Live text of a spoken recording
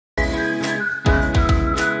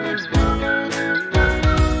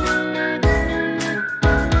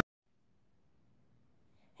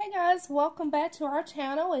guys, welcome back to our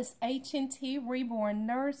channel. It's H&T Reborn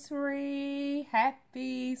Nursery.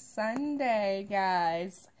 Happy Sunday,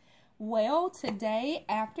 guys. Well, today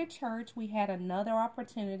after church we had another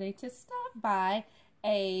opportunity to stop by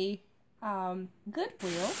a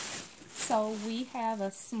Goodwill. So we have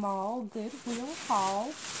a small Goodwill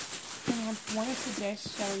haul, and I wanted to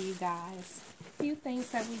just show you guys a few things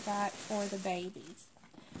that we got for the babies.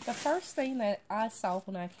 The first thing that I saw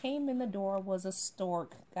when I came in the door was a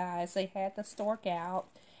stork, guys. They had the stork out,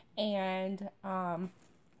 and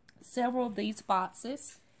several of these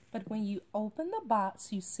boxes. But when you open the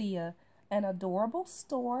box, you see an adorable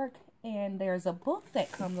stork, and there's a book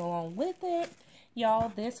that comes along with it.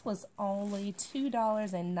 Y'all, this was only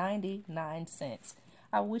 $2.99.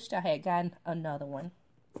 I wished I had gotten another one.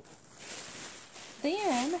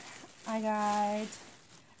 Then I got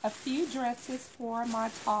a few dresses for my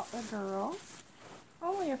toddler girls.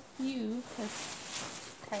 Only a few,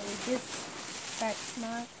 because, okay, that's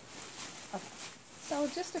not, okay. So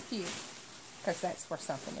just a few, because that's for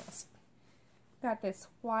something else. Got this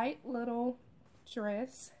white little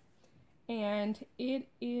dress, and it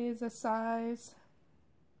is a size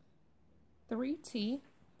 3T.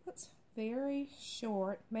 That's very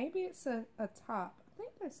short. Maybe it's a top. I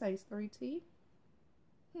think that says 3T.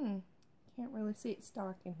 Can't really see, it's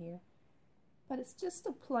dark in here, but it's just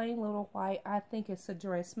a plain little white. I think it's a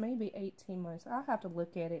dress, maybe 18 months. I'll have to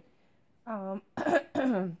look at it a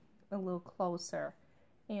little closer,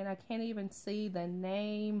 and I can't even see the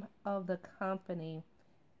name of the company.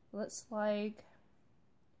 Looks like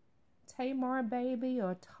Tamar Baby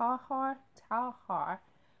or Tahar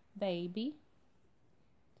Baby.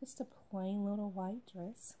 Just a plain little white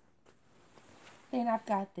dress. Then I've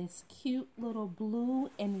got this cute little blue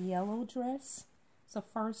and yellow dress. It's the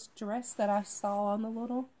first dress that I saw on the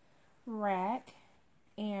little rack.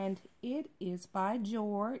 And it is by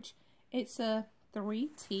George. It's a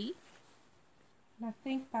 3T. And I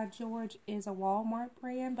think by George is a Walmart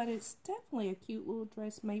brand, but it's definitely a cute little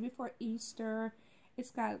dress, maybe for Easter.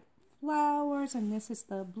 It's got flowers, and this is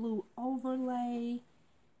the blue overlay,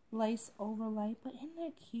 lace overlay. But isn't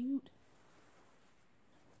that cute?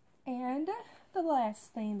 And the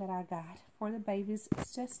last thing that I got for the babies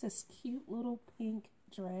is just this cute little pink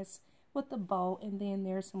dress with the bow, and then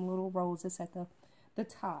there's some little roses at the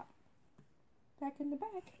top. Back in the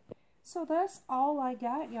back. So that's all I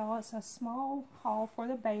got, y'all. It's a small haul for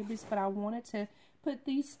the babies, but I wanted to put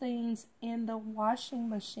these things in the washing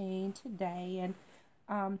machine today, and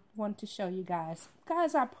wanted to show you guys.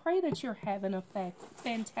 Guys, I pray that you're having a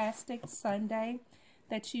fantastic Sunday,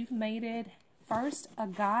 that you've made it first a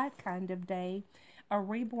God kind of day, a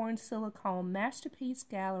Reborn Silicone Masterpiece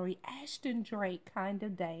Gallery Ashton Drake kind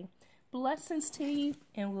of day. Blessings to you,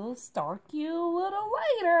 and we'll start you a little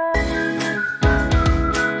later.